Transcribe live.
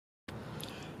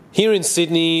Here in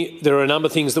Sydney, there are a number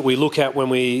of things that we look at when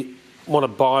we want to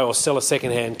buy or sell a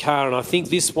second-hand car, and I think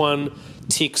this one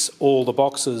ticks all the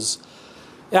boxes.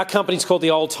 Our company's called the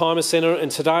Oldtimer Centre, and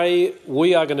today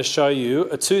we are going to show you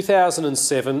a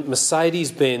 2007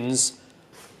 Mercedes-Benz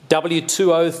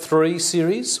W203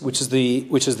 series, which is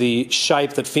the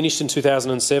shape that finished in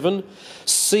 2007,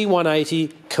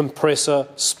 C180 Kompressor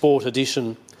Sport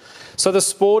Edition. So the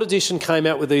Sport Edition came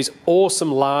out with these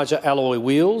awesome larger alloy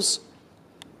wheels.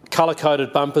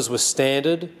 Colour-coded bumpers were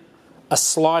standard, a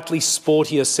slightly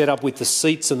sportier setup with the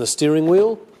seats and the steering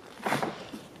wheel,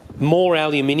 more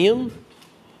aluminium,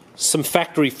 some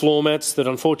factory floor mats that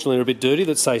unfortunately are a bit dirty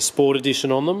that say Sport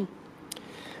Edition on them.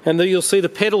 And you'll see the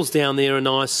pedals down there are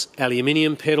nice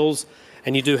aluminium pedals,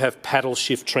 and you do have paddle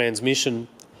shift transmission.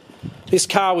 This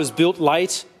car was built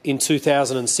late in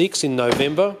 2006 in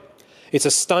November. It's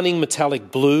a stunning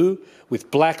metallic blue with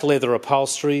black leather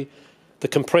upholstery. The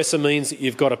compressor means that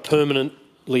you've got a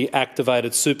permanently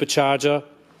activated supercharger,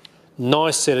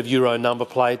 nice set of Euro number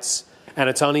plates, and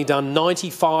it's only done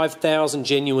 95,000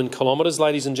 genuine kilometres,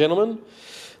 ladies and gentlemen.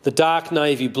 The dark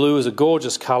navy blue is a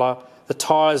gorgeous colour. The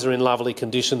tyres are in lovely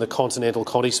condition, the Continental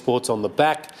Conti Sport's on the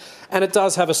back, and it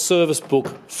does have a service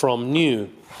book from new.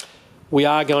 We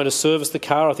are going to service the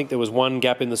car. I think there was one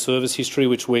gap in the service history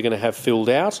which we're going to have filled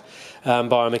out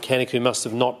by a mechanic who must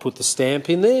have not put the stamp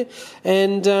in there.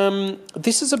 And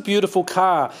this is a beautiful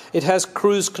car. It has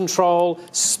cruise control,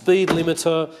 speed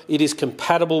limiter. It is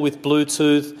compatible with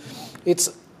Bluetooth.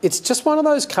 It's just one of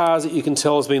those cars that you can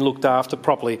tell has been looked after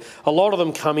properly. A lot of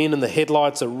them come in and the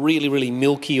headlights are really, really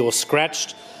milky or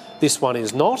scratched. This one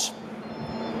is not.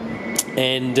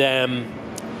 And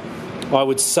I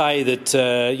would say that,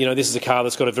 this is a car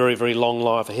that's got a very, very long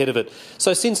life ahead of it.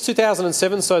 So since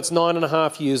 2007, so it's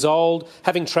 9.5 years old,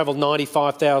 having travelled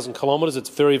 95,000 kilometres, it's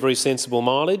very, very sensible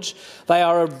mileage. They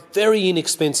are a very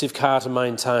inexpensive car to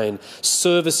maintain.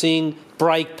 Servicing,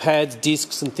 brake pads,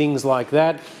 discs and things like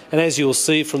that. And as you'll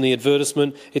see from the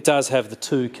advertisement, it does have the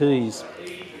 2 keys.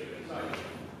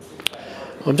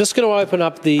 I'm just going to open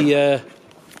up the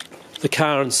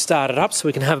car and start it up so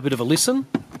we can have a bit of a listen.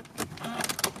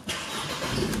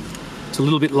 It's a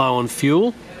little bit low on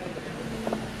fuel.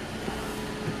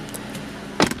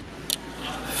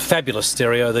 Fabulous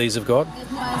stereo these have got.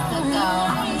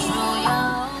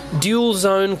 Dual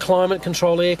zone climate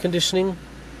control air conditioning,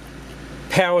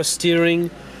 power steering,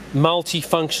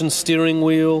 multi-function steering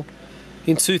wheel.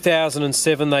 In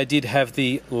 2007 they did have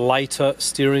the later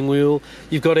steering wheel.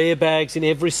 You've got airbags in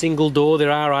every single door.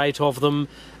 There are 8 of them,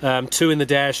 2 in the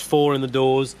dash, 4 in the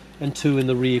doors and 2 in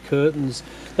the rear curtains.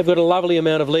 They've got a lovely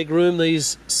amount of legroom,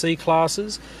 these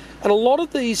C-classes. And a lot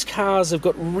of these cars have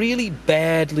got really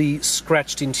badly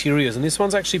scratched interiors, and this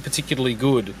one's actually particularly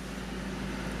good.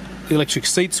 The electric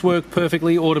seats work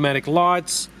perfectly, automatic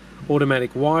lights,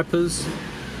 automatic wipers.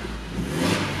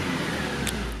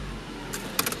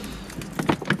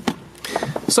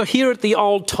 So here at the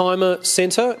Oldtimer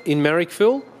Centre in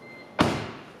Marrickville,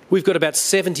 we've got about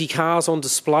 70 cars on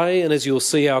display, and as you'll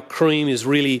see, our cream is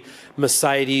really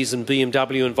Mercedes and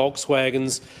BMW and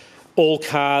Volkswagens. All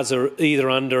cars are either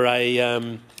under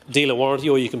a dealer warranty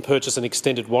or you can purchase an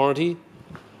extended warranty.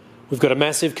 We've got a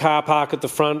massive car park at the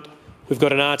front. We've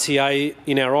got an RTA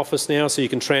in our office now, so you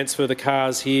can transfer the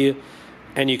cars here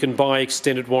and you can buy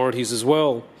extended warranties as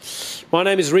well. My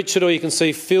name is Richard, or you can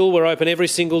see Phil. We're open every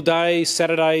single day,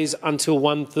 Saturdays until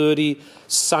 1:30.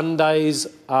 Sundays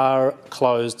are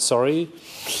closed, sorry.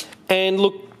 And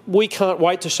look, we can't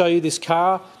wait to show you this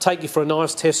car, take you for a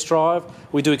nice test drive.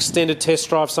 We do extended test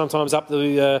drives sometimes up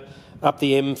the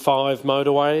M5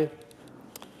 motorway.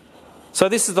 So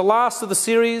this is the last of the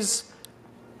series.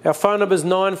 Our phone number is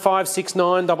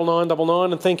 9569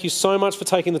 9999, and thank you so much for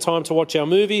taking the time to watch our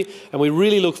movie, and we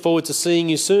really look forward to seeing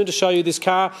you soon to show you this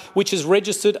car, which is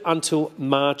registered until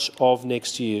March of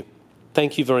next year.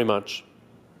 Thank you very much.